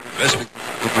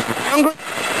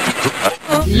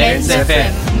Lens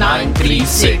FM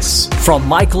 936. From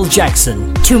Michael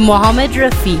Jackson to Mohammed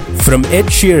Rafi, from Ed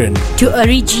Sheeran to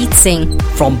Arijit Singh,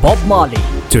 from Bob Marley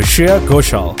to Shreya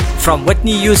Ghoshal, from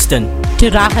Whitney Houston to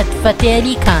Rahat Fateh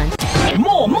Ali Khan.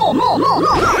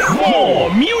 More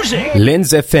music.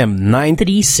 Lens FM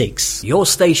 936. Your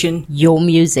station, your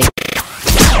music.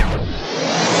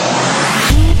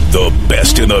 The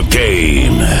best in the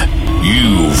game.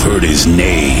 You've heard his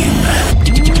name.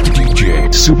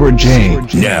 DJ Super J.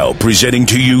 Now presenting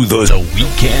to you the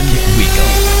Weekend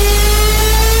Wiggle.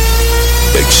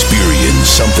 Experience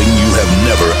something you have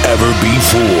never ever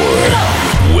before.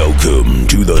 Welcome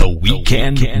to the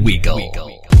Weekend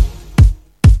Wiggle.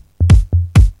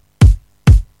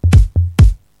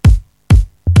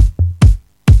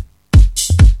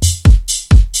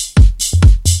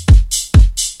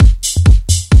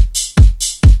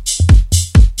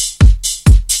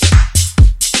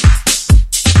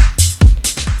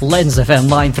 Lens FM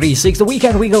 936, the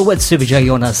Weekend Wiggle with Super J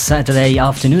on a Saturday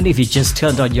afternoon. If you just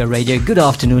turned on your radio, good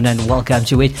afternoon and welcome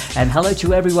to it. And hello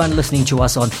to everyone listening to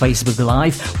us on Facebook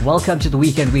Live. Welcome to the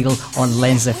Weekend Wiggle on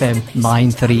Lens FM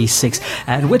 936.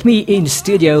 And with me in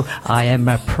studio, I am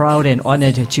proud and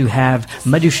honored to have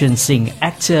Madushan Singh,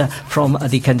 actor from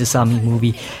the Kandersamy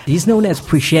movie. He's known as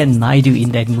Prishen&nbsp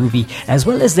in that movie, as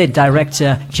well as their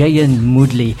director Jayan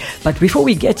Moodley. But before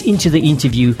we get into the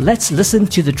interview, let's listen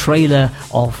to the trailer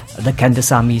of the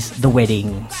Kandasamys, The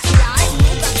Wedding.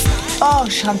 Oh,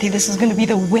 Shanti, this is going to be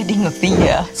the wedding of the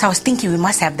year. So I was thinking we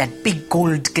must have that big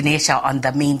gold Ganesha on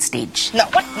the main stage. No,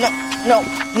 what? No.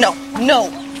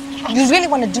 You really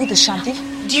want to do this, Shanti?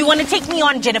 Do you want to take me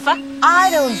on, Jennifer? I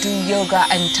don't do yoga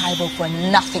and Taibo for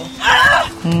nothing.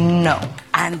 No.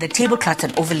 And the tablecloths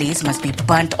and overlays must be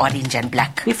burnt orange and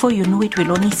black. Before you know it,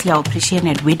 we'll only see our Prishen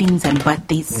at weddings and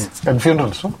birthdays. Yes. And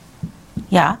funerals, no?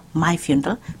 Yeah, my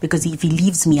funeral, because if he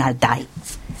leaves me, I'll die.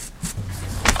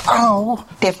 Oh,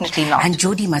 definitely not. And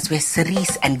Jodie must wear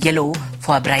cerise and yellow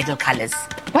for her bridal colors.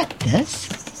 What this?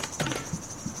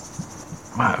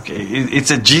 Ma, okay, it's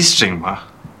a G-string, Ma.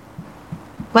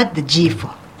 What the G for?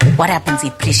 What happens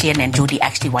if Prishen and Jodie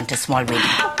actually want a small wedding?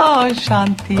 Oh,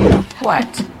 Shanti. What?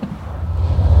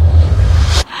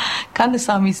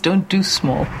 Kandasamys don't do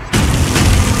small.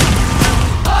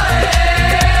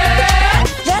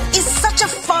 That is such a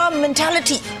farm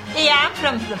mentality. Yeah,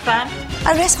 from the farm.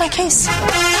 I rest my case.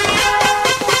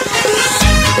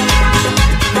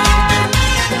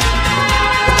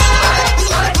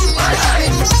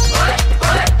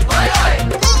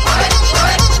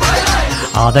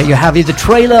 There you have it, the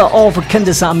trailer of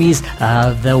Kandasamys,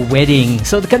 The Wedding.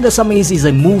 So the Kandasamys is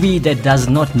a movie that does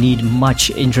not need much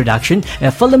introduction.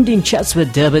 Filmed in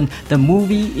Chatsworth, Durban, the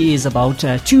movie is about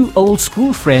two old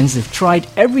school friends that tried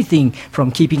everything from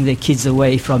keeping their kids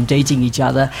away from dating each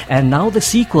other, and now the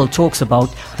sequel talks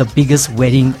about the biggest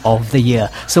wedding of the year.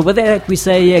 So with that, we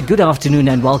say good afternoon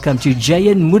and welcome to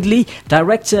Jayan Moodley,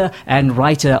 director and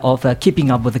writer of Keeping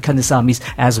Up with the Kandasamys,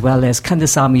 as well as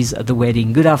Kandasamys, The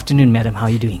Wedding. Good afternoon, madam. How are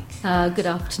you doing? Good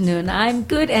afternoon. I'm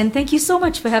good, and thank you so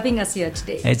much for having us here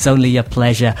today. It's only a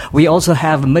pleasure. We also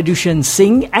have Madushan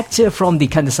Singh, actor from the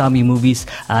Kandasamy movies,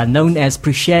 known as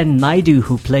Prishen&nbsp,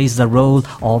 who plays the role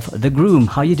of the groom.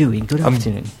 How are you doing? Good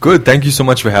afternoon. Good. Thank you so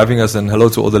much for having us, and hello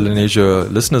to all the Lineasia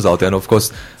listeners out there, and of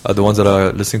course the ones that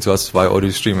are listening to us via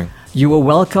audio streaming. You were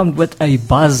welcomed with a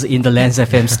buzz in the Lens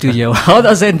FM studio. How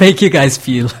does that make you guys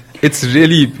feel? It's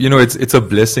really, it's a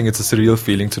blessing. It's a surreal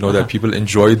feeling to know that people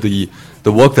enjoy the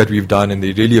work that we've done, and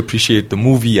they really appreciate the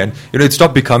movie. And, it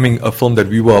stopped becoming a film that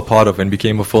we were a part of and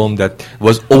became a film that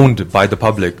was owned by the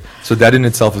public. So that in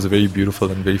itself is a very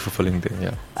beautiful and very fulfilling thing,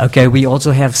 yeah. Okay, we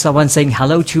also have someone saying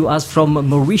hello to us from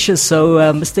Mauritius. So,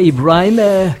 Mr. Ibrahim,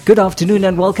 good afternoon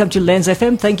and welcome to Lens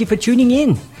FM. Thank you for tuning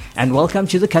in. And welcome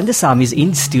to the Kandasamys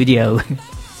in studio.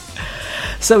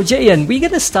 So, Jayan, we're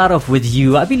going to start off with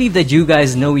you. I believe that you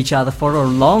guys know each other for a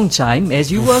long time,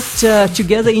 as you worked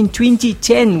together in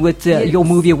 2010 with your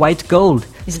movie White Gold.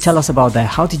 Tell us about that.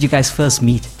 How did you guys first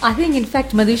meet? I think, in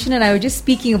fact, Madushan and I were just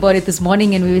speaking about it this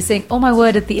morning, and we were saying, oh my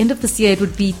word, at the end of this year, it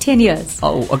would be 10 years.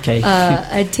 Oh, okay.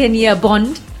 A 10-year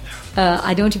bond.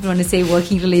 I don't even want to say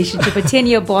working relationship, a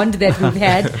 10-year bond that we've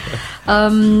had.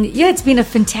 It's been a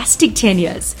fantastic 10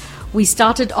 years. We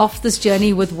started off this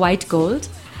journey with White Gold.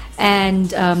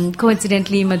 And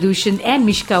coincidentally, Madushan and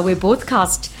Mishka were both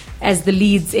cast as the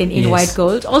leads in White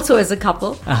Gold, also as a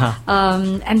couple.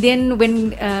 And then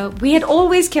when we had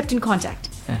always kept in contact,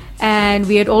 and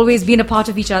we had always been a part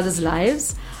of each other's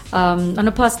lives on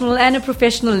a personal and a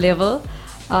professional level.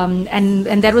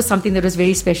 And that was something that was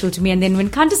very special to me. And then when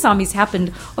Kandasamys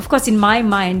happened, of course, in my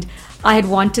mind, I had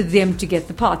wanted them to get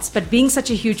the parts. But being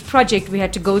such a huge project, we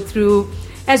had to go through,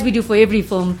 as we do for every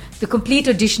film, the complete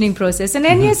auditioning process. And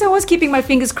then, yes, I was keeping my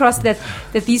fingers crossed that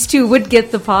these two would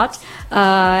get the part.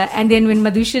 And then when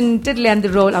Madushan did land the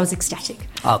role, I was ecstatic.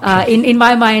 Okay. In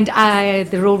my mind,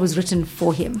 the role was written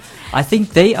for him. I think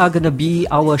they are going to be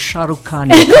our Shah Rukh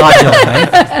Khan and Kajol,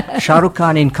 right? Shah Rukh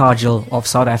Khan and Kajol of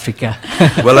South Africa.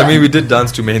 Well, I mean, we did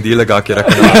dance to Mehndi Laga Ke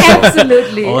Rakhna.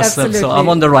 Absolutely. Awesome. Absolutely. So I'm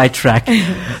on the right track.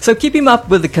 So keeping up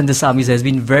with the Kandasamys has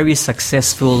been very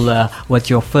successful with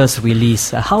your first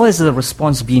release. How has the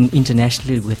response been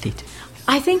internationally with it?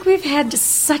 I think we've had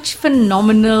such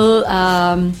phenomenal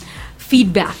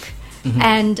feedback.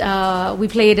 And we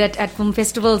played at film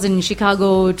festivals in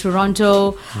Chicago,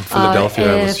 Toronto,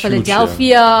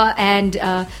 Philadelphia,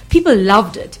 and people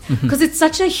loved it because it's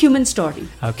such a human story.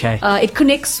 Okay. It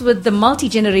connects with the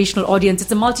multi-generational audience.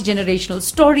 It's a multi-generational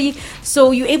story, so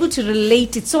you're able to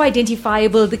relate. It's so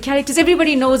identifiable. The characters,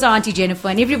 everybody knows our Auntie Jennifer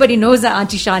and everybody knows our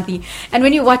Auntie Shanti. And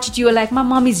when you watch it, you're like, my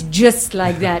mom is just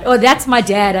like that. Oh, that's my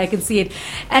dad. I can see it.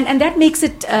 And that makes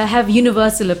it have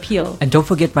universal appeal. And don't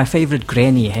forget my favorite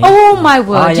granny. Hey? Oh my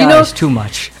word! You know, it's too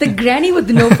much. The granny with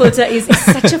the no filter is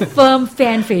such a firm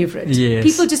fan favorite. Yes.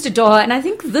 People just adore her, and I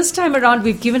think this time around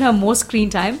we've given her more screen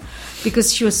time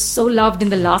because she was so loved in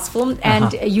the last film.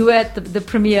 And you were at the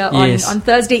premiere on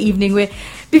Thursday evening, where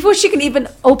before she can even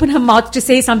open her mouth to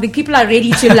say something, people are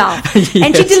ready to laugh,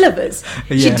 and she delivers.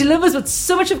 She delivers with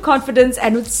so much of confidence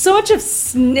and with so much of.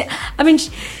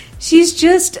 She's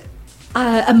just.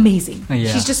 Amazing.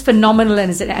 She's just phenomenal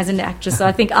as an actress. So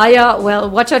I think Aya, well,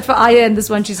 watch out for Aya in this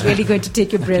one. She's really going to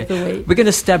take your breath away. We're going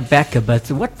to step back a bit.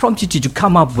 What prompted you to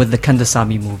come up with the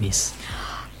Kandasamy movies?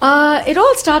 It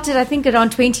all started, I think,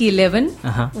 around 2011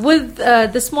 with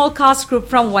the small cast group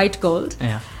from White Gold.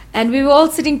 And we were all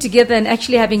sitting together and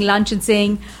actually having lunch and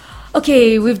saying,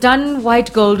 okay, we've done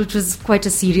White Gold, which was quite a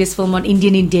serious film on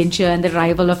Indian indenture and the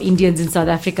arrival of Indians in South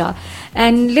Africa.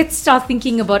 And let's start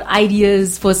thinking about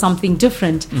ideas for something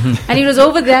different. And it was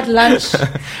over that lunch.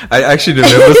 I actually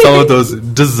remember some of those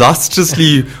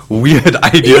disastrously weird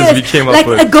ideas we came up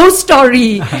with. Like a ghost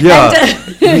story. Yeah.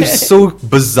 It was so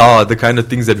bizarre, the kind of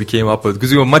things that we came up with,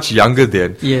 because we were much younger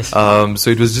then. Yes. So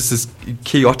it was just this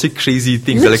chaotic, crazy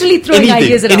things. Literally like throwing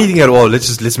ideas around. Anything at all.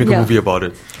 Let's make a movie about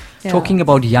it. Yeah. Talking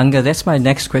about younger, that's my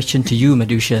next question to you,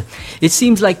 Madusha. It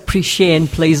seems like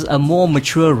Prishen plays a more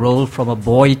mature role from a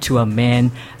boy to a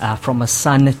man, from a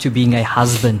son to being a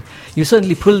husband. You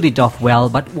certainly pulled it off well,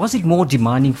 but was it more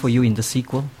demanding for you in the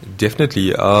sequel?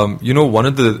 Definitely. One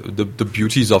of the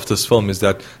beauties of this film is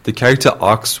that the character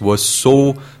arcs were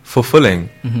so fulfilling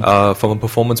from a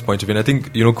performance point of view. And I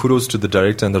think, kudos to the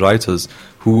director and the writers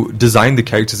who designed the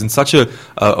characters in such a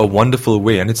wonderful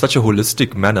way and in such a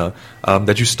holistic manner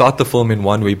that you start the film in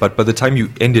one way, but by the time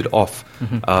you end it off,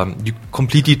 you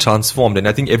completely transformed. And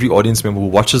I think every audience member who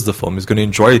watches the film is going to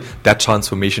enjoy that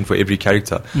transformation for every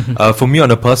character. For me,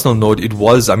 on a personal note, it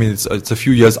was, it's a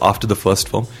few years after the first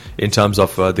film in terms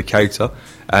of the character.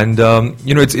 And,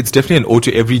 it's definitely an ode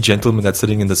to every gentleman that's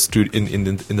sitting in the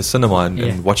in the cinema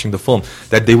and watching the film,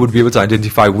 that they would be able to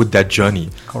identify with that journey.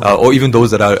 Or even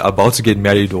those that are about to get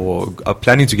married or are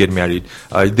planning to get married,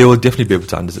 they will definitely be able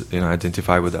to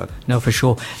identify with that. No, for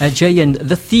sure. Jayan,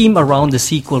 the theme around the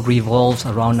sequel revolves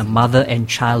around a mother and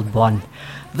child bond.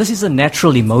 This is a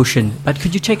natural emotion, but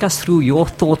could you take us through your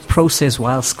thought process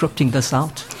while scripting this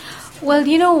out? Well,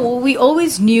 we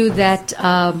always knew that...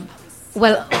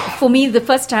 for me, the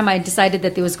first time I decided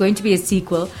that there was going to be a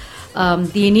sequel,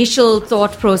 the initial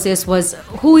thought process was,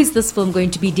 who is this film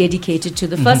going to be dedicated to?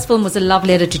 The first film was a love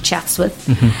letter to Chatsworth.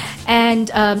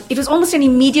 And it was almost an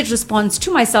immediate response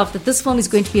to myself that this film is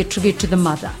going to be a tribute to the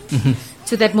mother,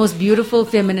 to that most beautiful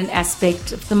feminine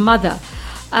aspect of the mother.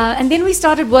 And then we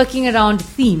started working around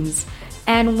themes.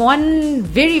 And one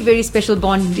very, very special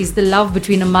bond is the love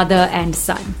between a mother and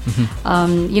son.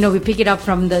 We pick it up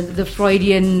from the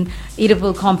Freudian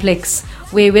Oedipal complex,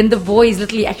 where when the boy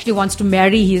literally actually wants to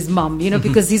marry his mom,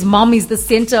 because his mom is the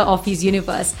center of his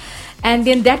universe. And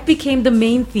then that became the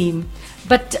main theme.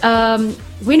 But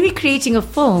when we're creating a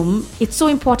film, it's so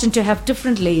important to have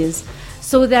different layers,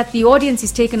 so that the audience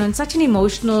is taken on such an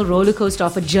emotional roller coaster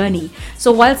of a journey.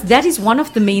 So whilst that is one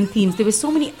of the main themes, there were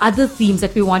so many other themes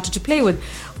that we wanted to play with.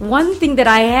 One thing that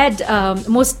I had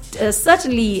most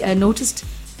certainly noticed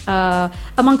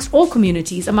amongst all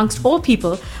communities, amongst all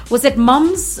people, was that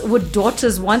mums with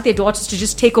daughters want their daughters to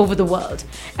just take over the world.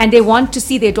 And they want to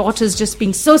see their daughters just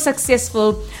being so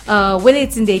successful, whether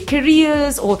it's in their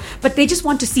careers but they just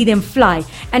want to see them fly.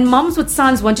 And mums with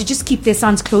sons want to just keep their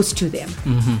sons close to them.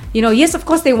 Yes, of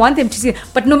course they want them to see,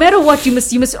 but no matter what, you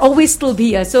must always still be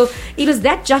here. So it was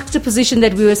that juxtaposition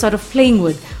that we were sort of playing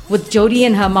with Jodie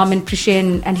and her mom and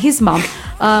Prishen and his mom.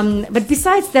 But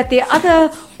besides that, there are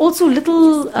other also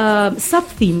little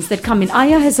sub-themes that come in.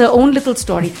 Aya has her own little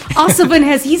story. Arsavan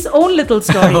has his own little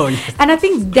story. Oh, yes. And I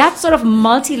think that sort of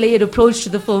multi-layered approach to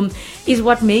the film is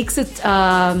what makes it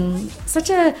such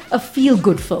a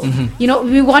feel-good film.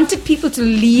 We wanted people to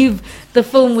leave the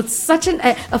film with such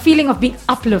a feeling of being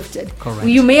uplifted. Correct.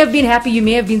 You may have been happy, you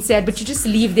may have been sad, but you just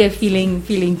leave there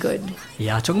feeling good.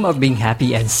 Yeah, talking about being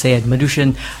happy and sad,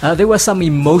 Madushan, there were some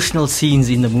emotional scenes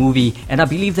in the movie, and I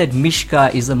believe that Mishka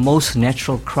is the most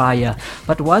natural crier.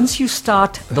 But once you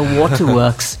start the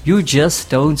waterworks, you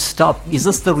just don't stop. Is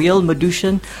this the real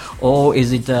Madushan, or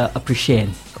is it a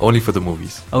Prishen? Only for the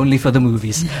movies. Only for the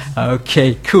movies.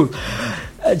 Okay, cool.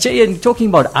 Jayan, talking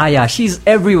about Aya, she's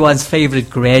everyone's favorite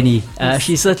granny.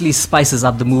 She certainly spices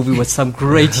up the movie with some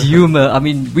great humor. I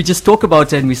mean, we just talk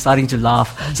about her and we're starting to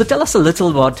laugh. So tell us a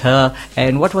little about her,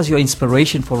 and what was your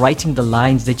inspiration for writing the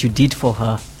lines that you did for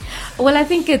her? Well, I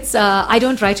think it's, I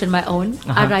don't write on my own.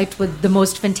 I write with the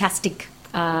most fantastic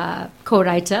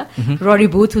co-writer, Rory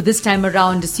Booth, who this time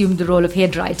around assumed the role of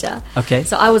head writer. Okay.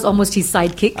 So I was almost his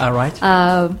sidekick. All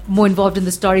right. More involved in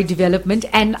the story development.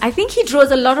 And I think he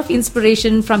draws a lot of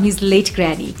inspiration from his late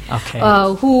granny,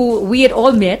 who we had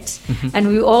all met and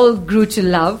we all grew to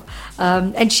love.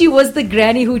 And she was the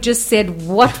granny who just said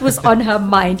what was on her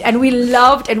mind. And we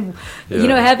loved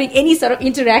having any sort of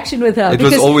interaction with her. It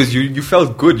was always, you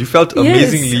felt good. You felt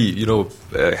amazingly,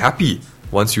 happy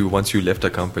once you left her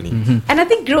company. And I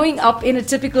think growing up in a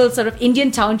typical sort of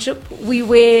Indian township, we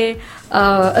were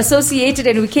associated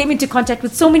and we came into contact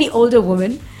with so many older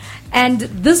women. And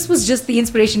this was just the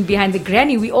inspiration behind the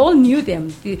granny. We all knew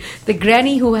them. The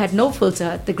granny who had no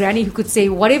filter, the granny who could say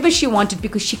whatever she wanted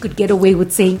because she could get away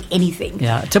with saying anything.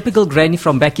 Yeah, typical granny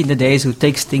from back in the days who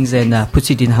takes things and puts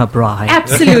it in her bra.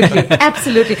 Absolutely,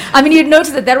 absolutely. I mean, you'd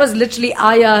notice that was literally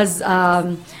Aya's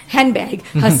handbag.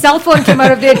 Her cell phone came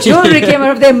out of there, jewelry came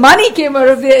out of there, money came out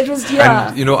of there. It was,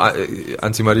 And,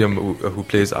 Auntie Mariam, who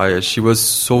plays Aya, she was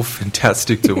so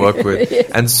fantastic to work with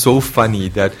and so funny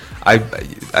that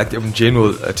Jane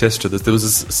will attest to this. There was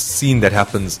this scene that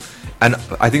happens, and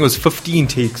I think it was 15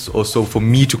 takes or so for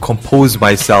me to compose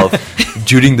myself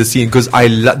during the scene, because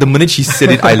the minute she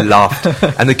said it, I laughed,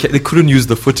 and they couldn't use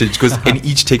the footage because in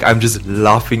each take I'm just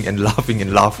laughing and laughing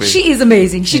and laughing. She is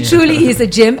amazing. She truly is a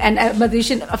gem. And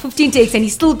Madushan, 15 takes, and he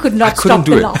still could not stop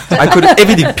the laughter. I couldn't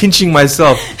everything, pinching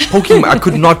myself, poking. I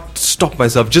could not stop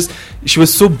myself. She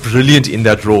was so brilliant in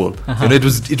that role. It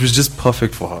was just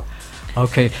perfect for her.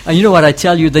 Okay, and you know what I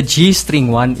tell you, the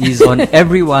G-string one is on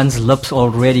everyone's lips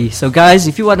already. So guys,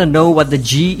 if you want to know what the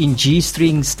G in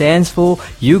G-string stands for,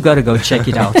 you got to go check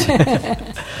it out.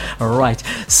 Alright,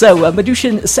 so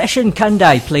Madushan, Session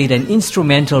Kandai played an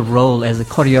instrumental role as a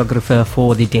choreographer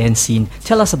for the dance scene.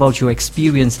 Tell us about your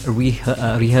experience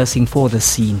rehearsing for the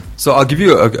scene. So I'll give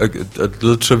you a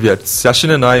little trivia. Session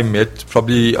and I met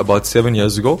probably about 7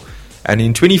 years ago, and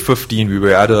in 2015 we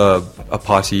were at a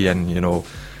party, and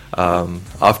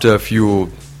after a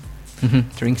few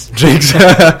drinks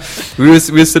we were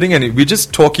sitting and we were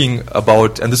just talking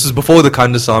about, and this is before the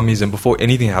Kandasamys and before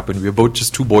anything happened. We were both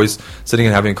just two boys sitting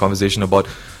and having a conversation about,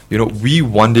 we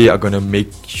one day are going to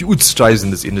make huge strides in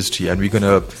this industry and we're going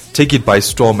to take it by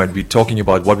storm, and we're talking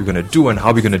about what we're going to do and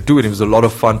how we're going to do it. It was a lot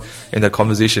of fun in that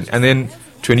conversation. And then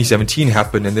 2017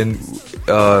 happened, and then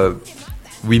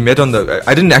we met on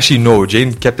I didn't actually know,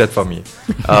 Jane kept that from me,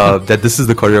 that this is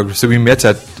the choreographer. So we met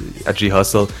at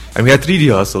rehearsal, and we had 3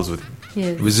 rehearsals with him.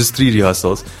 Yes. It was just 3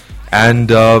 rehearsals.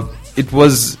 And it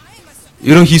was,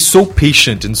 he's so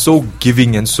patient and so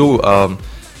giving and so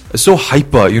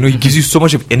hyper. He gives you so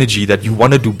much of energy that you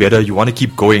want to do better, you want to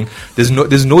keep going. There's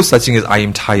no such thing as I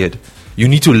am tired. You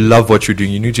need to love what you're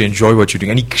doing, you need to enjoy what you're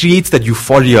doing. And he creates that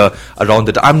euphoria around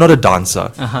it. I'm not a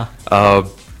dancer.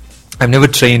 I've never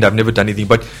trained, I've never done anything,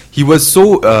 but he was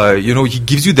so, he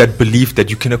gives you that belief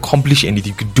that you can accomplish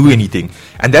anything, you can do anything.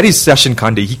 And that is Session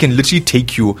Kande. He can literally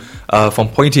take you from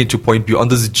point A to point B on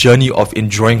this journey of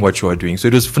enjoying what you are doing. So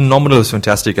it was phenomenal, it was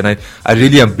fantastic, and I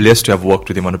really am blessed to have worked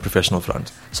with him on a professional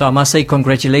front. So I must say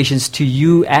congratulations to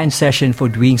you and Session for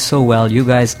doing so well. You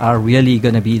guys are really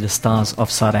going to be the stars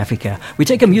of South Africa. We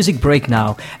take a music break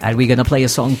now, and we're going to play a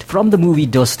song from the movie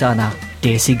Dostana,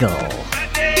 Desi Girl.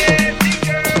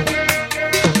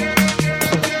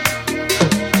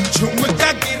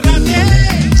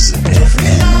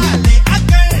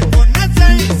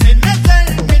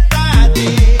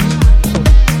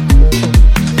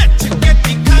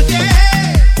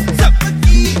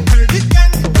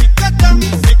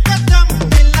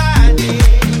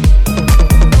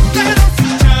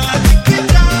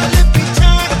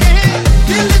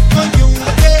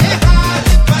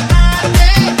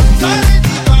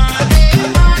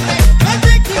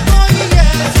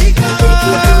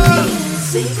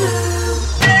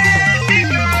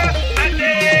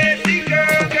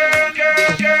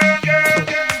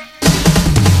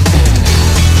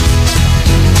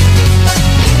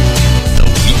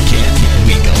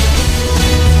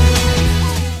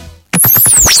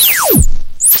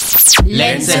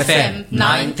 Lens FM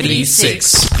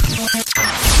 936.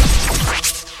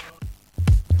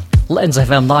 Lens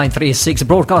FM 936,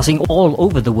 broadcasting all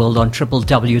over the world on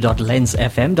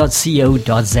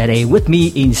www.lensfm.co.za. With me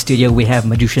in studio, we have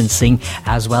Madushan Singh,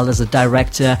 as well as the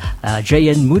director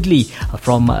Jayan Moodley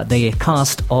from the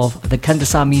cast of the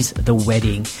Kandasamys, The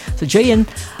Wedding. So Jayan,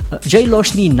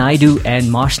 Jayloshni Naidu and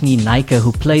Marshni Naika,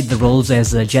 who played the roles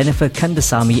as Jennifer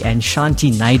Kandasamy and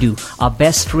Shanti Naidu, are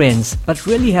best friends, but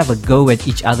really have a go at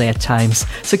each other at times.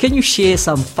 So can you share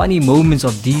some funny moments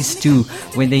of these two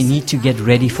when they need to get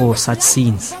ready for such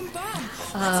scenes?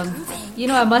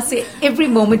 I must say every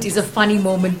moment is a funny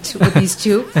moment with these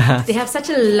two. They have such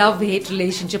a love-hate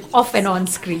relationship off and on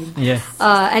screen. Yeah.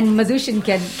 And Madushan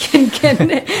can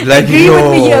agree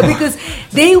with me here, because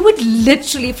they would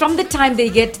literally, from the time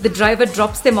the driver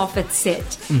drops them off at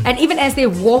set, and even as they're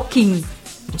walking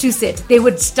to set, they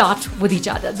would start with each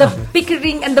other. The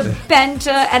bickering and the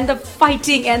banter and the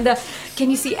fighting and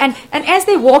can you see? And as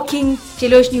they're walking,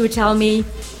 Jayloshni would tell me,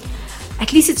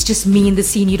 at least it's just me in the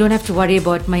scene. You don't have to worry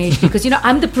about Maheshni, because,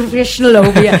 I'm the professional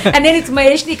over here. And then it's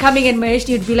Maheshni coming, and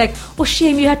Maheshni would be like, oh,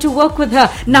 shame, you had to work with her.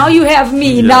 Now you have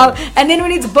me. Now. And then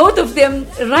when it's both of them,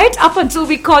 right up until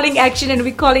we're calling action and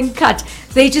we're calling cut,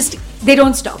 they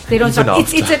don't stop. They don't stop.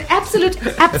 It's an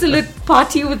absolute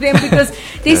party with them, because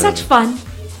they're such fun.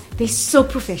 They're so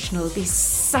professional. They're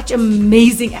such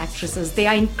amazing actresses. They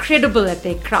are incredible at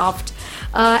their craft.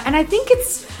 And I think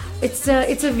it's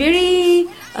a very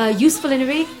useful and a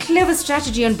very clever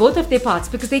strategy on both of their parts,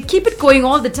 because they keep it going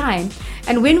all the time.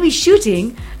 And when we're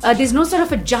shooting, there's no sort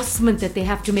of adjustment that they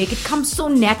have to make. It comes so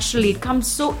naturally. It comes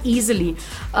so easily.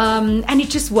 And it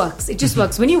just works. It just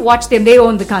works. When you watch them, they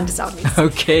own the Kandasamys.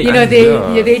 Okay.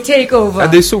 They take over.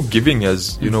 And they're so giving,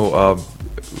 as,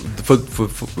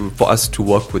 for us to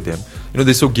work with them.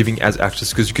 They're so giving as actors,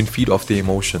 because you can feed off their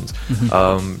emotions.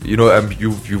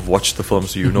 You've watched the film,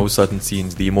 so you know certain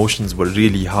scenes, the emotions were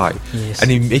really high. Yes. And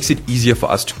it makes it easier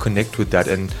for us to connect with that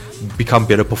and become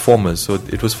better performers. So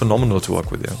it was phenomenal to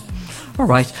work with them. All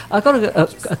right. I got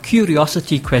a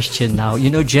curiosity question now.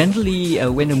 Generally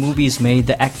when a movie is made,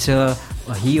 the actor,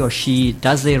 he or she,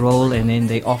 does their role and then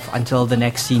they off until the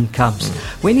next scene comes.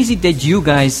 When is it that you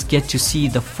guys get to see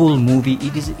the full movie?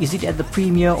 Is it at the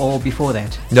premiere or before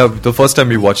that? No, the first time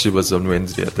we watched it was on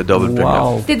Wednesday at the double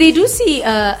premiere. They do see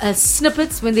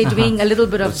snippets when they're doing a little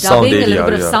bit of dubbing, a little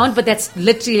bit of sound, but that's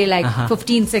literally like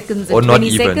 15 seconds and or 20 not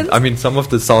even. seconds. I mean, some of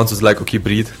the sounds was like, okay,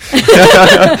 breathe.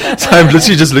 So I'm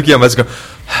literally just looking at myself,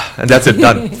 and that's it,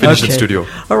 done. Finished in studio.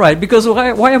 All right, because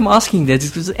why I'm asking that is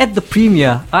because at the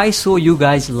premiere, I saw you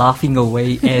guys laughing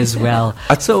away as well.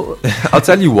 So I'll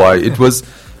tell you why.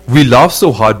 We laughed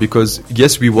so hard because,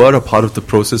 yes, we were a part of the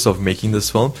process of making this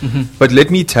film. But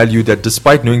let me tell you that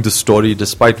despite knowing the story,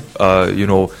 despite,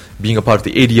 being a part of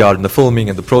the ADR and the filming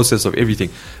and the process of everything,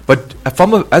 but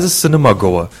as a cinema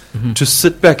goer, to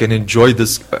sit back and enjoy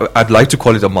this, I'd like to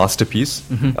call it a masterpiece,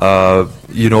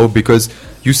 because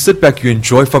you sit back, you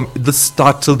enjoy from the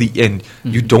start till the end.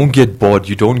 You don't get bored,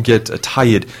 you don't get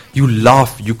tired. You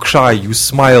laugh, you cry, you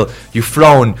smile, you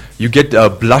frown, you get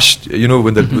blushed.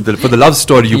 When for the love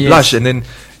story, you blush, and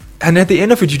at the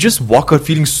end of it, you just walk out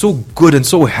feeling so good and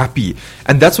so happy.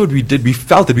 And that's what we did. We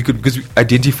felt that because we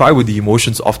identify with the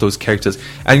emotions of those characters.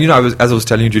 And as I was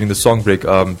telling you during the song break,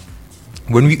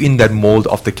 when we're in that mold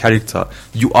of the character,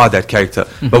 you are that character.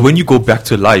 But when you go back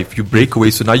to life, you break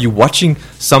away. So now you're watching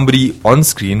somebody on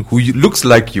screen who looks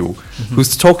like you, who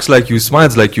talks like you,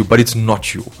 smiles like you, but it's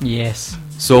not you. Yes.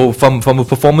 So from a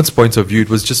performance point of view, it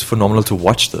was just phenomenal to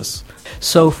watch this.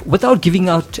 So without giving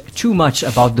out too much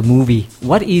about the movie,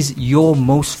 what is your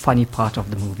most funny part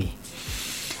of the movie?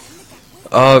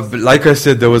 Like I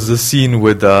said, there was a scene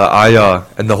with Aya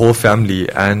and the whole family,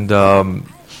 and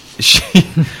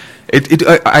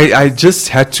I just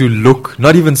had to look,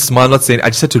 not even smile, not saying,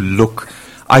 I just had to look.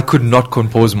 I could not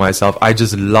compose myself. I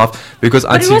just laughed because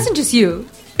But it wasn't just you.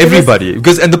 Everybody,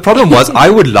 and the problem was I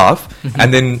would laugh,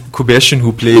 and then Kubeshan,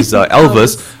 who plays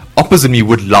Elvis, opposite me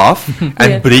would laugh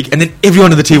and break, and then everyone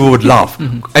at the table would laugh,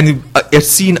 and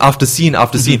scene after scene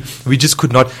after scene, we just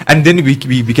could not. And then we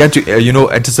began to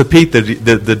anticipate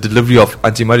the delivery of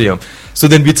Auntie Mariam. So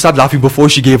then we'd start laughing before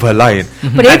she gave her line.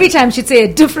 But every time she'd say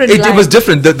a different line. It was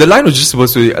different. The line was just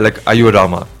supposed to be like Ayu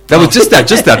Rama. That was just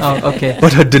that. Oh, okay.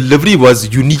 But her delivery was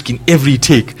unique in every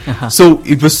take. So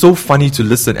it was so funny to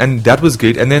listen, and that was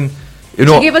great. And then she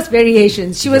gave us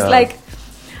variations. She was like,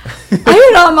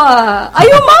 Ayu Rama,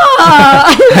 Ayu Ma,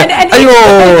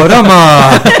 Ayu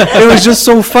Rama. It was just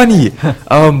so funny.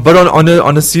 But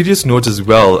on a serious note as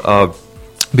well,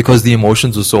 because the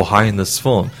emotions were so high in this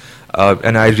film,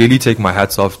 And I really take my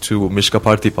hats off to Mishka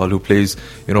Partipal, who plays,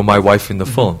 my wife in the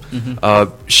film.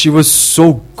 She was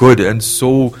so good and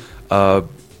so,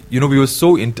 we were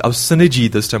so our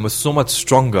synergy this time was so much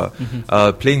stronger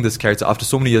playing this character after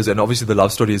so many years, and obviously the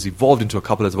love story has evolved into a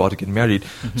couple that's about to get married.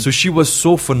 So she was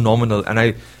so phenomenal, and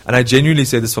I genuinely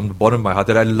say this from the bottom of my heart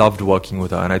that I loved working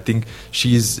with her, and I think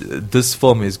this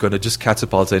film is going to just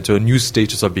catapult her into a new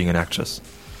status of being an actress.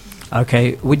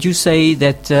 Okay, would you say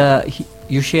that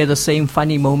you share the same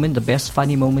funny moment, the best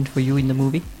funny moment for you in the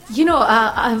movie?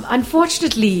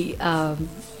 Unfortunately,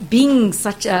 being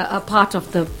such a part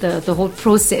of the whole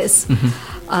process,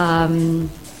 I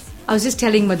was just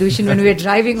telling Madushan when we were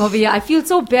driving over here, I feel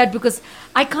so bad because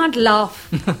I can't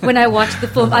laugh when I watch the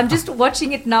film. I'm just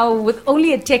watching it now with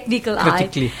only a technical eye.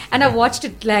 And I've watched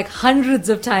it like hundreds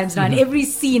of times now. And every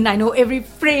scene, I know every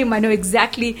frame, I know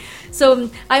exactly. So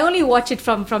I only watch it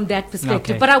from that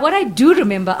perspective. Okay. But what I do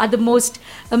remember are the most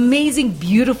amazing,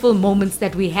 beautiful moments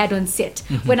that we had on set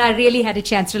when I really had a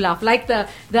chance to laugh. Like the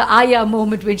Aya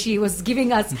moment when she was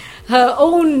giving us her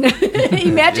own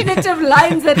imaginative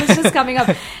lines that was just coming up.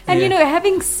 And,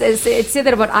 having said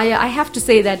that about Aya, I have to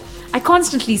say that I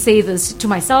constantly say this to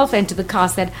myself and to the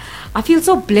cast that I feel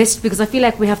so blessed because I feel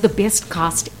like we have the best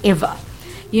cast ever.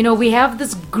 We have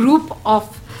this group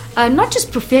of not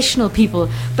just professional people,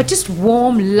 but just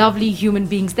warm, lovely human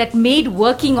beings that made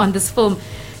working on this film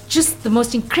just the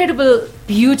most incredible,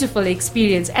 beautiful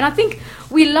experience. And I think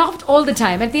we laughed all the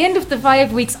time. At the end of the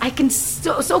 5 weeks, I can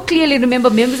so clearly remember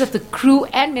members of the crew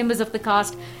and members of the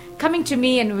cast coming to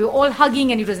me, and we were all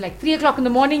hugging, and it was like 3 o'clock in the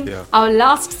morning. Yeah. Our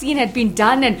last scene had been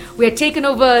done, and we had taken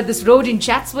over this road in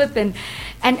Chatsworth, and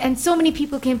so many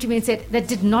people came to me and said that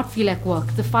did not feel like work,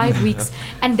 the 5 weeks.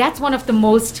 And that's one of the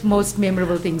most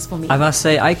memorable things for me. I must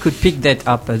say, I could pick that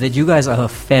up, that you guys are a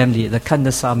family, the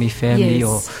Kandersamy family,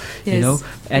 Yes.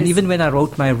 And even when I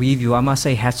wrote my review, I must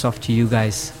say hats off to you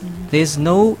guys. There's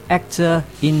no actor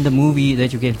in the movie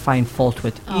that you can find fault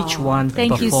with. Each one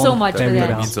thank you so much for that.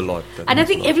 That means a lot. And I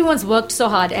think everyone's worked so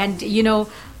hard, and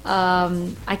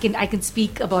I can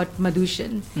speak about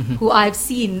Madushan, who I've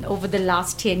seen over the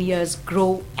last 10 years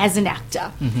grow as an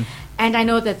actor. And I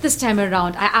know that this time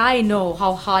around, I know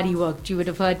how hard he worked. You would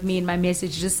have heard me in my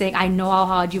message just saying, I know how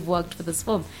hard you've worked for this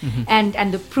film.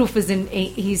 And the proof is in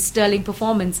his sterling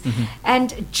performance.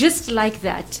 And just like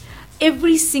that,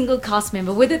 every single cast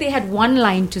member, whether they had one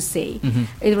line to say,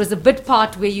 it was a bit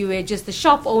part where you were just the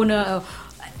shop owner,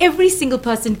 every single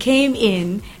person came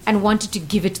in and wanted to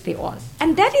give it their all.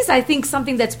 And that is, I think,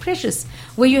 something that's precious,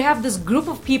 where you have this group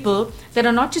of people that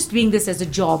are not just doing this as a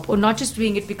job or not just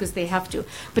doing it because they have to,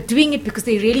 but doing it because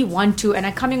they really want to and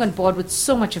are coming on board with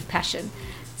so much of passion.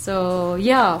 So,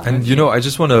 yeah. And, I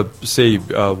just want to say,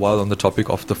 while on the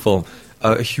topic of the film,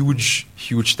 a huge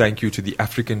thank you to the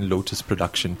African Lotus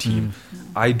production team.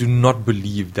 I do not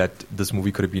believe that this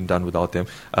movie could have been done without them.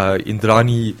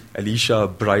 Indrani, Alicia,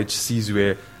 Bright,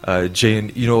 Sizwe,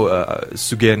 Jane,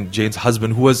 Sugen, Jane's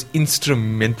husband, who was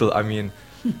instrumental. I mean,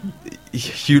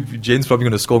 Jane's probably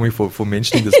going to score me for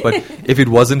mentioning this, but if it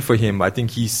wasn't for him, I think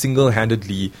he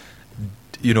single-handedly,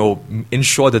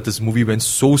 ensured that this movie went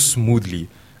so smoothly.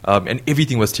 And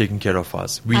everything was taken care of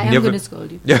us. I'm going to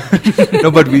scold you. Yeah, no,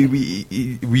 but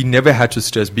we never had to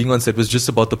stress. Being on set was just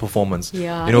about the performance.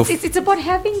 Yeah, it's about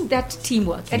having that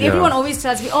teamwork. And everyone always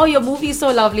tells me, "Oh, your movie is so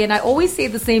lovely," and I always say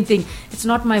the same thing. It's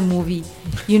not my movie.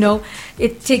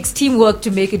 It takes teamwork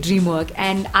to make a dream work,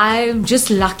 and I'm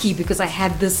just lucky because I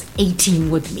had this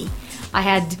A-team with me. I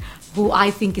had who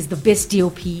I think is the best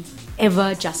DOP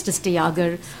ever, Justice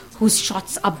Deyagar, whose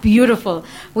shots are beautiful.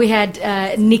 We had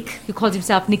Nick, who calls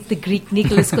himself Nick the Greek,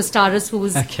 Nicholas Kostaris, who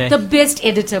was the best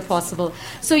editor possible.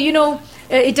 So,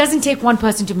 it doesn't take one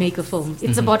person to make a film.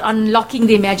 It's about unlocking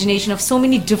the imagination of so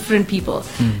many different people.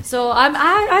 So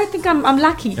I think I'm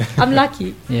lucky. I'm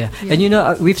lucky. Yeah.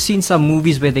 And we've seen some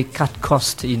movies where they cut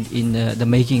cost in the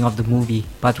making of the movie.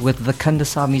 But with the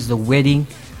Kandasamys, the wedding,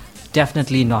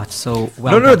 definitely not. So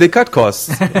No, they cut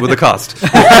costs with the cast.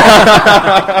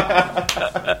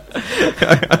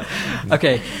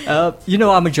 Okay,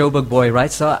 I'm a Joburg boy,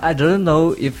 right? So I don't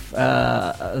know if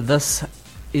this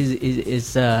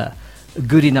is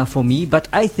good enough for me, but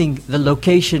I think the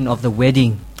location of the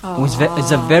wedding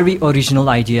is a very original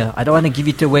idea. I don't want to give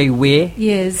it away where.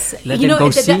 Yes. Let them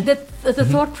go see. The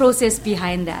thought process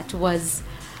behind that was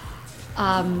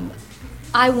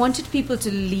I wanted people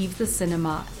to leave the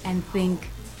cinema and think,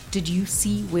 did you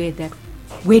see where that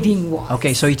wedding was.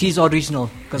 Okay, so it is original.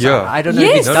 'Cause Yeah. I don't know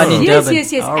if it's done in yes, Durban.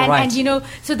 yes. All And, right. and, you know,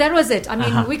 so that was it. I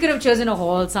mean, we could have chosen a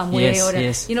hall somewhere Yes, or,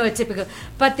 yes. you know, a typical.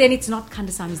 But then it's not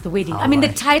Kandasamys the wedding. I All mean,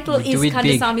 right. the title We is do it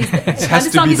big. Kandasamys. It has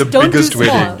to be the Kandasamys don't biggest do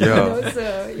small, wedding, yeah. You know,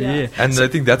 so, yeah. And I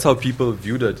think that's how people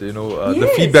viewed it. You know, the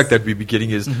Yes. feedback that we be getting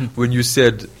is when you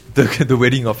said the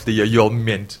wedding of the year, you all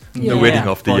meant the wedding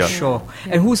of the for year. sure.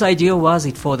 And whose idea was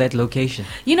it for that location?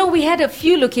 You know, we had a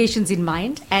few locations in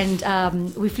mind, and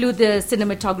we flew the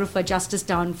cinematographer Justice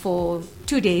down for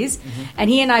 2 days, and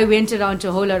he and I went around to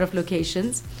a whole lot of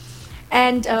locations,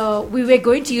 and we were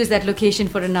going to use that location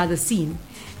for another scene.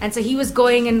 And so he was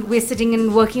going, and we're sitting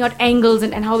and working out angles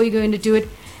and how we're going to do it.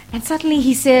 And suddenly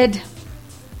he said,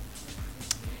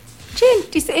 Jane,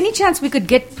 is there any chance we could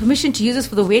get permission to use this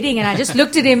for the wedding? And I just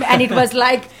looked at him, and it was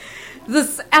like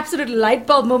this absolute light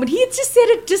bulb moment. He had just said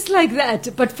it just like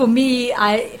that. But for me,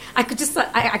 I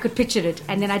could picture it.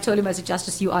 And then I told him, I said,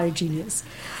 Justice, you are a genius.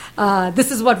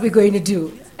 This is what we're going to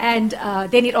do. And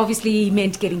then it obviously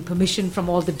meant getting permission from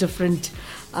all the different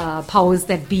powers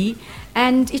that be.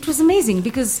 And it was amazing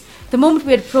because the moment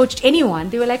we had approached anyone,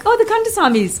 they were like, oh, the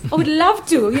Kandasamys. I would love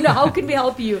to. You know, how can we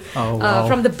help you? Oh, wow.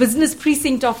 From the business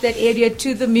precinct of that area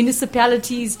to the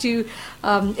municipalities to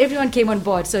everyone came on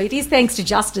board. So it is thanks to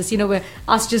Justice. You know, we're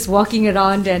us just walking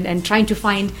around and trying to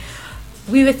find.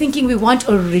 We were thinking we want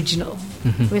original.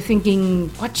 We're thinking,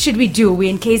 what should we do? We're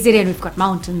in KZN, we've got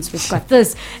mountains, we've got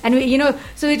this. And, we, you know,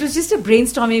 so it was just a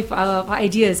brainstorming of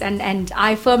ideas. And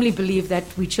I firmly believe that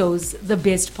we chose the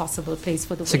best possible place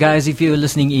for the So wedding. guys, if you're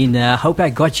listening in, hope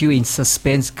I got you in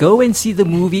suspense. Go and see the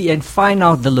movie and find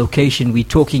out the location we're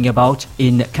talking about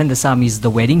in Kandasamys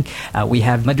The Wedding. We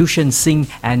have Madushan Singh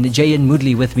and Jayan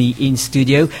Moodley with me in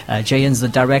studio. Jayan's the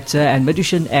director and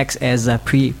Madushan acts as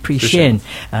Prishen,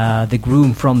 the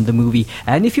groom from the movie.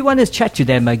 And if you want to chat to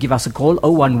them, give us a call,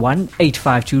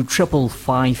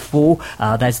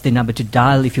 011-852-5554. That's the number to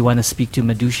dial if you want to speak to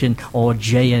Madushan or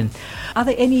Jayan. Are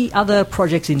there any other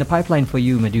projects in the pipeline for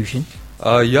you, Madushan?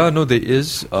 Yeah, no, there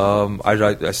is.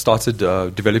 I started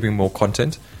developing more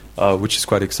content, which is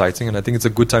quite exciting, and I think it's a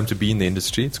good time to be in the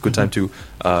industry. It's a good time to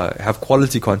have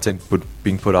quality content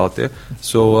being put out there.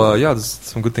 So, yeah, there's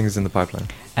some good things in the pipeline.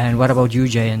 And what about you,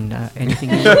 Jayan? Anything?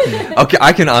 Okay,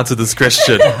 I can answer this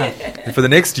question. For the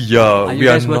next year, Are you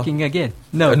guys working again?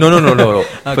 No. No.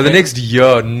 Okay. For the next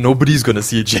year, nobody's going to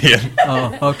see Jayan.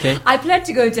 Oh, okay. I plan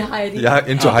to go into hiding. Yeah,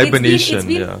 into hibernation. It's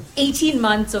been 18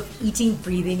 months of eating,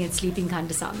 breathing, and sleeping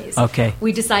Kandasamys. Okay.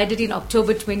 We decided in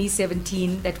October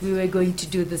 2017 that we were going to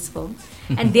do this film.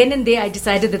 And then and there, I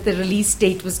decided that the release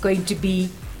date was going to be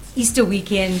Easter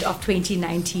weekend of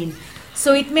 2019.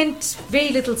 So it meant very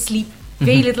little sleep,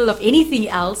 very little of anything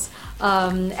else.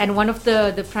 And one of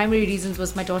the primary reasons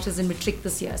was my daughter's in matric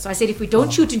this year. So I said, if we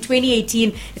don't shoot in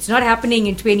 2018, it's not happening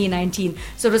in 2019.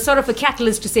 So it was sort of a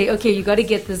catalyst to say, okay, you got to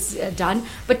get this done.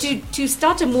 But to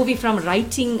start a movie from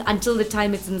writing until the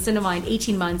time it's in cinema in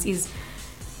 18 months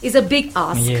is a big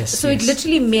ask. Yes, so yes. It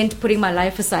literally meant putting my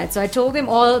life aside. So I told them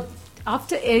all,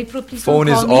 after April, please Phone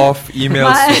don't is call me. off,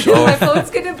 email switch My off. phone's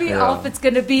going to be off. It's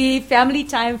going to be family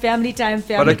time. But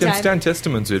I can time. stand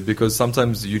testament to it because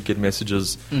sometimes you'd get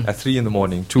messages at 3 in the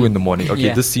morning, 2 in the morning. Okay,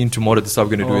 Yeah. this scene tomorrow, this is how we're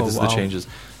going to do it, Oh, this is wow. the changes.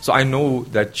 So I know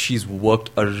that she's worked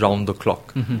around the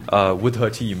clock with her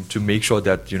team to make sure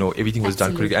that, you know, everything was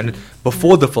done correctly. And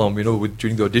before the film, you know,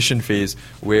 during the audition phase,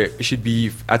 where she'd be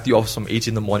at the office from 8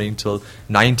 in the morning till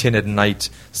 9, 10 at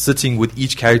night, sitting with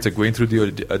each character, going through the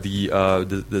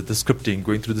scripting,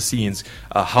 going through the scenes,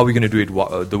 how we're going to do it,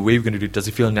 the way we're going to do it, does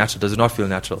it feel natural, does it not feel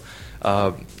natural?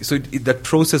 So that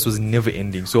process was never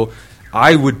ending. So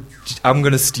I'm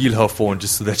going to steal her phone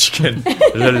just so that she can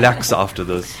relax after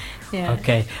this. Yeah.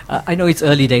 Okay. I know it's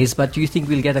early days, but do you think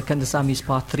we'll get a Kandasamys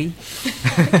Part 3?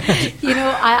 You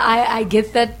know, I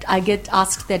get that. I get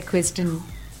asked that question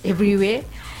everywhere.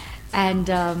 And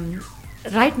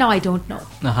right now, I don't know.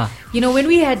 Uh-huh. You know, when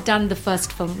we had done the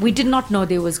first film, we did not know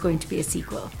there was going to be a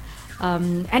sequel.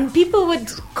 And people would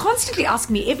constantly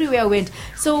ask me everywhere I went,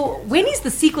 so when is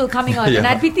the sequel coming out? Yeah. And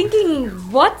I'd be thinking,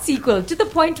 what sequel? To the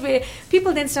point where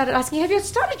people then started asking, have you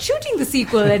started shooting the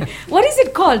sequel? And what is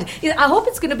it called? I hope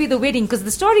it's going to be The Wedding because the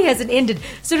story hasn't ended.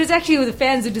 So it was actually the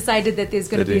fans who decided that there's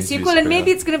going to be a sequel. And maybe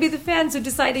it's going to be the fans who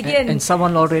decide again. And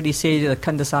someone already said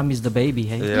Kandasamys the baby,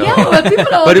 hey? Yeah, well, people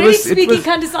are But it already was- speaking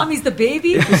Kandasamys the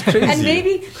baby. It was crazy. And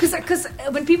maybe, because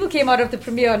when people came out of the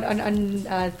premiere on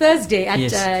Thursday at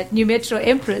Yes. New Metro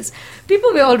Empress,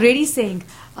 people were already saying,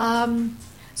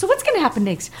 so So what's going to happen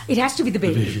next? It has to be the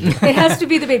baby. It has to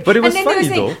be the baby. But it was and then funny,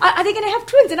 they were saying, though. Are they going to have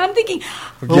twins? And I'm thinking,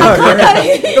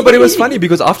 No, but it was funny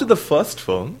because after the first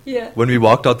film, Yeah. when we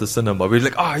walked out the cinema, we were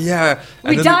like, oh yeah.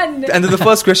 And We're then, done. And then the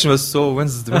first question was, so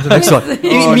when's the next one?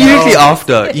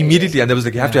 Immediately, and there was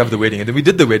like, you have to have the wedding. And then we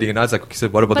did the wedding, and I was like, okay, so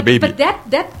what about the baby? But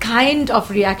that kind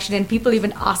of reaction, and people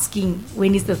even asking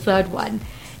when is the third one,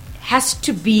 has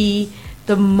to be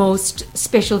the most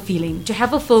special feeling. To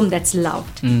have a film that's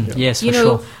loved. Yes, You for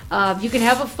know, sure. you can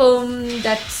have a film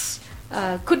that's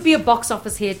could be a box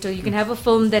office hit, or you can have a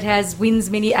film that wins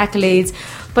many accolades.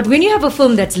 But when you have a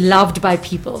film that's loved by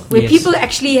people, where Yes. people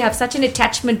actually have such an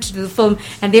attachment to the film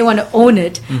and they want to own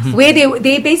it, where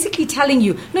they're basically telling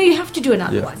you, no, you have to do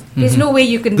another one. There's no way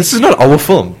you can. This is not our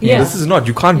film. Yeah. This is not.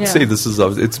 You can't Yeah. say this is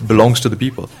ours. It belongs to the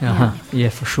people. Yeah,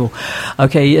 for sure.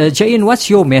 Okay, Jayan, what's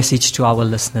your message to our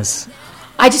listeners?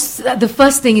 I just the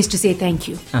first thing is to say thank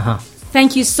you.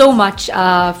 Thank you so much.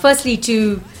 Firstly,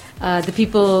 to the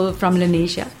people from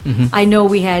Lenasia. I know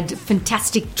we had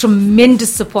fantastic,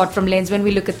 tremendous support from Lens when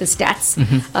we look at the stats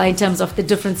in terms of the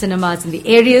different cinemas in the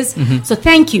areas. So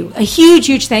thank you. A huge,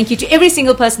 huge thank you to every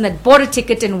single person that bought a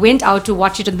ticket and went out to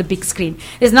watch it on the big screen.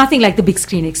 There's nothing like the big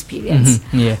screen experience.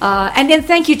 And then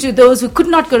thank you to those who could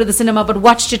not go to the cinema but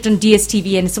watched it on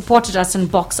DSTV and supported us on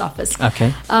box office.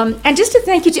 Okay. And just to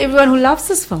thank you to everyone who loves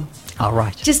this film. All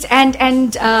right. Just and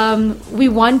we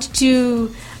want to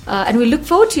and we look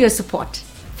forward to your support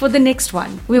for the next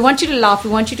one. We want you to laugh. We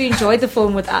want you to enjoy the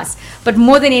film with us. But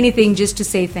more than anything, just to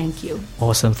say thank you.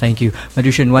 Awesome, thank you.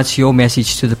 Madushan, what's your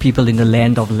message to the people in the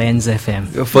land of Lens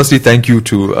FM? Firstly, thank you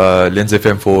to Lens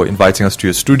FM for inviting us to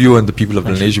your studio, and the people of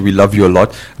Malaysia. We love you a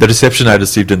lot. The reception I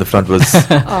received in the front was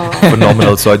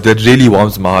phenomenal. So that really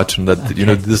warms my heart, and that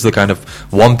this is the kind of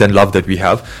warmth and love that we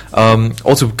have.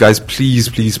 Also, guys, please,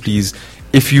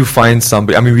 if you find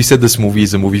somebody, I mean, we said this movie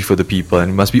is a movie for the people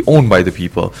and it must be owned by the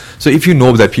people. So if you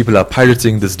know that people are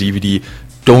pirating this DVD,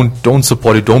 don't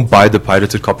support it. Don't buy the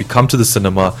pirated copy. Come to the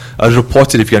cinema.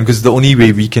 Report it if you can, because the only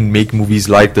way we can make movies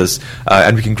like this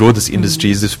and we can grow this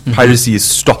industry is if piracy is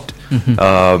stopped.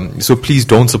 So please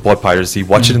don't support piracy.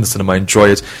 Watch it in the cinema. Enjoy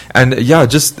it. And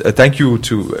just thank you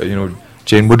to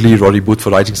Jayan Moodley, Rory Booth for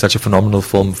writing such a phenomenal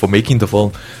film, for making the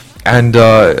film. And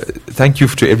thank you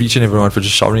to each and everyone for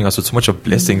just showering us with so much of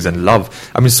blessings and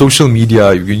love. I mean, social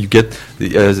media, you get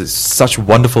such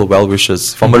wonderful well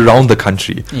wishes from around the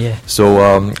country. Yeah. So,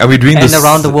 and we're doing this. And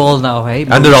around the world now, hey?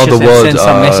 And around the world. Sent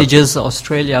some messages.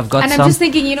 Australia, I've got and some. I'm just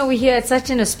thinking, we're here at such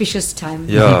an auspicious time.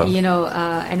 Yeah.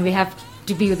 And we have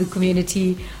to be with the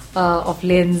community of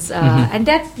Lens, and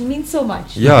that means so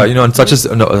much. Yeah, on such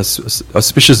an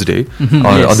auspicious day,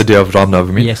 on the day of Ram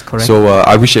Navami. Yes, correct. So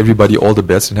I wish everybody all the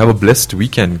best and have a blessed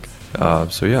weekend.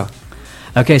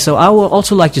 Okay, so I would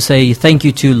also like to say thank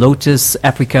you to Lotus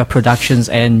Africa Productions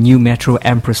and New Metro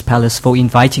Empress Palace for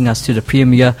inviting us to the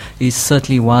premiere. It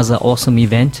certainly was an awesome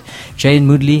event. Jayan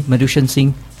Moodley, Madushan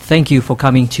Singh, thank you for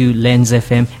coming to Lens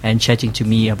FM and chatting to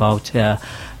me about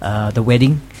the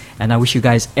wedding. And I wish you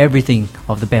guys everything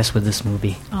of the best with this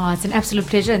movie. Oh, it's an absolute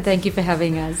pleasure, and thank you for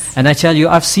having us. And I tell you,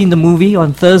 I've seen the movie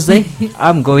on Thursday.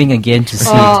 I'm going again to see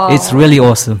it. It's really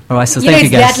awesome. All right, so thank you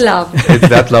guys. It's that love. It's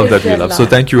that love that we love. So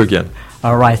thank you again.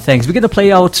 All right, thanks. We're going to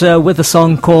play out with a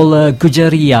song called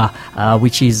Gujariya,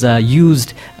 which is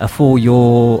used for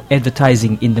your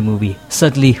advertising in the movie.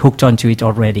 Certainly hooked onto it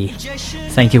already.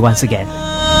 Thank you once again.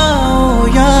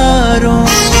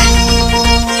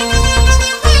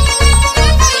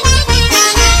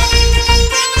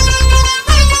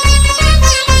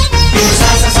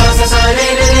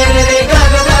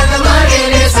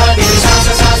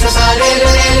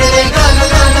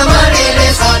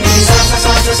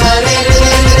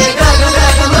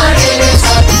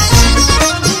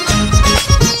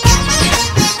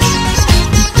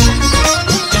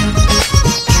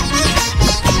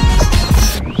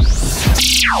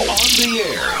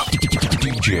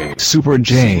 Super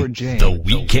J. The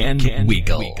Weekend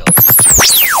Wiggle.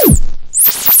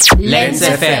 Lens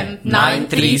FM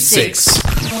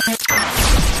 936.